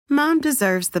Mom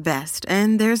deserves the best,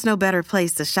 and there's no better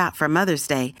place to shop for Mother's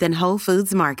Day than Whole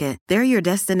Foods Market. They're your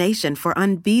destination for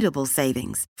unbeatable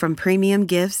savings, from premium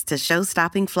gifts to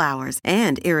show-stopping flowers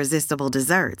and irresistible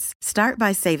desserts. Start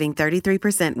by saving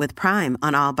 33% with Prime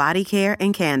on all body care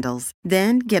and candles.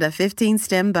 Then get a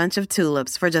 15-stem bunch of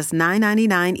tulips for just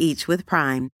 $9.99 each with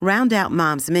Prime. Round out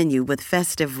Mom's menu with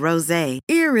festive rosé,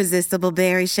 irresistible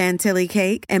berry chantilly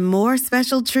cake, and more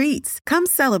special treats. Come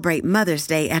celebrate Mother's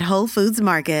Day at Whole Foods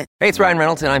Market. Hey, it's Ryan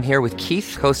Reynolds, and I'm here with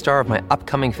Keith, co-star of my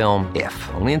upcoming film, If,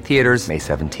 only in theaters May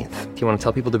 17th. Do you want to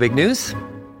tell people the big news?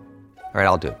 All right,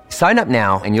 I'll do it. Sign up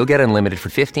now and you'll get unlimited for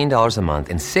 $15 a month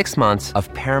and 6 months of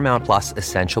Paramount Plus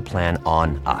Essential Plan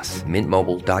on us.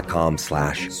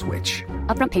 MintMobile.com/switch.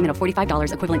 Upfront payment of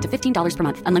 $45 equivalent to $15 per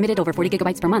month. Unlimited over 40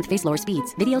 gigabytes per month. Face lower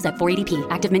speeds. Videos at 480p.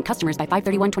 Active Mint customers by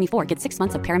 531.24 get 6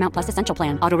 months of Paramount Plus Essential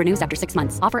Plan. Auto renews after 6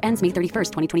 months. Offer ends May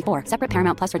 31st, 2024. Separate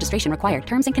Paramount Plus registration required.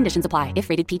 Terms and conditions apply if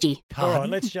rated PG. All right,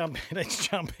 let's jump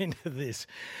into this.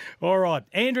 All right,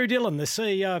 Andrew Dillon, the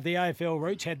CEO of the AFL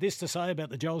Rooch, had this to say about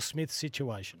the Joel Smith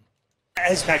situation.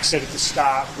 As Max said at the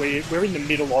start, we're in the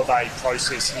middle of a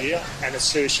process here and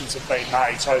assertions have been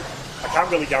made, so I can't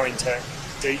really go into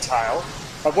detail.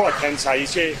 But what I can say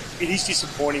is, yeah, it is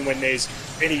disappointing when there's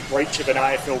any breach of an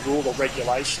AFL rule or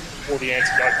regulation or the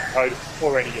anti-doping code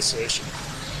or any assertion.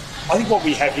 I think what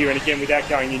we have here, and again, without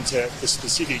going into the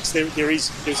specifics, there's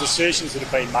assertions that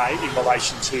have been made in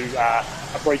relation to a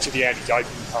breach of the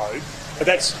anti-doping code. But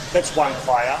that's one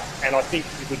player, and I think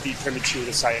it would be premature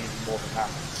to say anything more than that.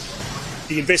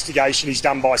 The investigation is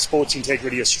done by Sports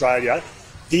Integrity Australia.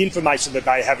 The information that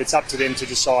they have, it's up to them to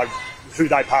decide who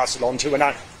they pass it on to. And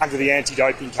under the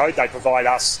anti-doping code, they provide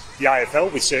us, the AFL,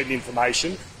 with certain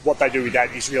information. What they do with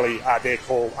that is really their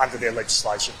call under their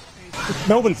legislation.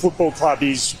 Melbourne Football Club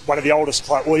is one of the oldest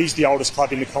club, or is the oldest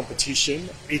club in the competition.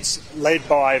 It's led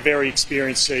by a very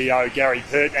experienced CEO, Gary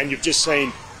Pert, and you've just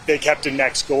seen their captain,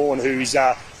 Max Gawn, who is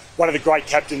one of the great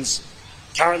captains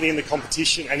currently in the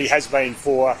competition, and he has been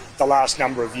for the last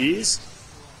number of years.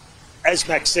 As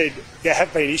Max said, there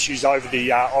have been issues over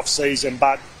the off-season,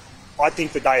 but I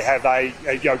think that they have a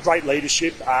great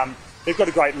leadership. They've got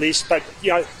a great list, but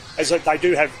as they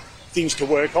do have things to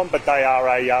work on, but they are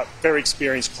a very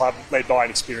experienced club led by an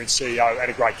experienced CEO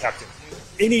and a great captain.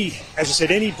 Any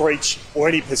breach or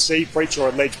any perceived breach or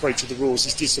alleged breach of the rules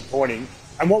is disappointing.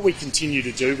 And what we continue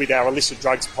to do with our illicit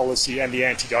drugs policy and the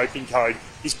anti-doping code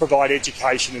is provide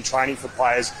education and training for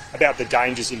players about the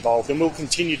dangers involved. And we'll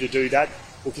continue to do that.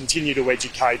 We'll continue to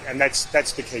educate, and that's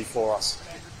the key for us.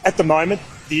 At the moment,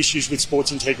 the issues with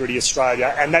Sports Integrity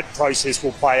Australia, and that process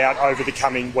will play out over the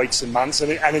coming weeks and months.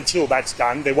 And until that's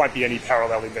done, there won't be any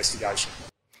parallel investigation.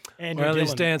 Andrew Well, Dillon.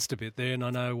 he's danced a bit there, and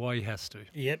I know why he has to.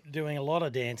 Yep, doing a lot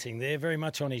of dancing there, very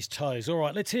much on his toes. All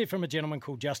right, let's hear from a gentleman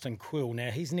called Justin Quill.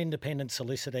 Now, he's an independent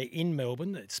solicitor in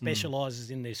Melbourne that specialises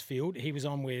in this field. He was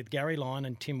on with Gary Lyon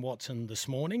and Tim Watson this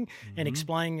morning and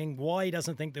explaining why he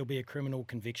doesn't think there'll be a criminal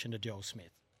conviction to Joel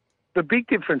Smith. The big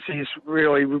difference is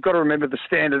really we've got to remember the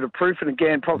standard of proof. And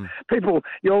again, people,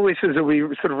 your listeners will be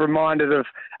sort of reminded of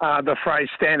the phrase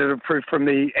standard of proof from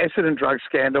the Essendon drug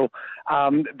scandal.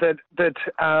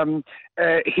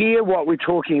 Here, what we're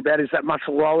talking about is that much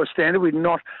lower standard.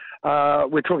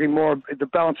 We're talking more of the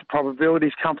balance of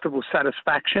probabilities, comfortable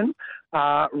satisfaction,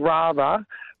 rather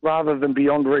than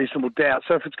beyond reasonable doubt.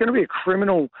 So if it's going to be a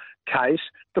criminal case,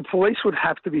 the police would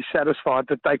have to be satisfied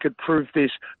that they could prove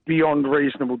this beyond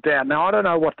reasonable doubt. Now, I don't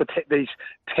know what these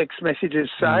text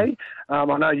messages say. I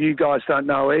know you guys don't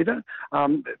know either.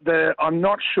 I'm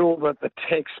not sure that the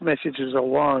text messages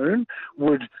alone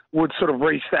would sort of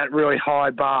reach that really high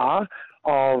bar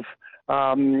of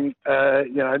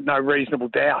no reasonable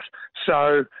doubt.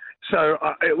 So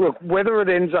look, whether it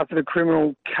ends up in a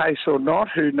criminal case or not,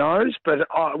 who knows? But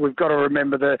we've got to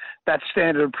remember that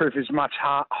standard of proof is much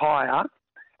higher,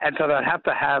 and so they'd have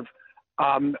to have,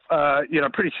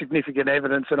 pretty significant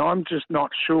evidence. And I'm just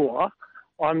not sure.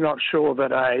 I'm not sure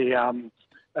that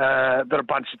a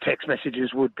bunch of text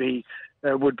messages would be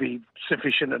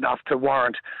sufficient enough to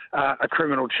warrant a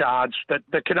criminal charge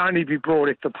that can only be brought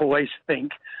if the police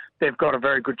think they've got a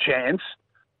very good chance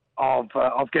of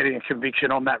getting a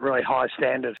conviction on that really high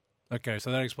standard. Okay,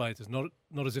 so that explains it's not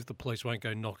as if the police won't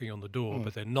go knocking on the door,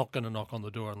 but they're not going to knock on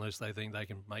the door unless they think they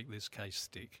can make this case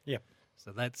stick. Yep.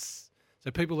 So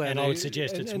people out and there, I would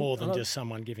suggest it's more than just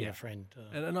someone giving a friend.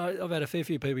 And I've had a fair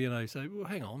few people, say, well,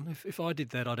 hang on, if I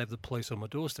did that, I'd have the police on my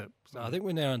doorstep. So I think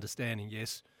we're now understanding,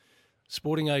 yes,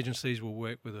 Sporting agencies will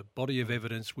work with a body of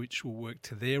evidence which will work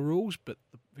to their rules, but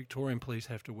the Victorian police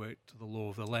have to work to the law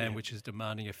of the land, which is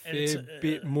demanding a fair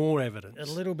bit more evidence.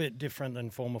 A little bit different than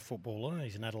former footballer.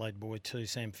 He's an Adelaide boy too,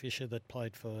 Sam Fisher, that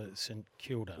played for St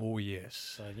Kilda. Oh,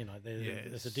 yes. So,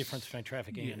 there's a difference between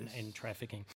trafficking and trafficking.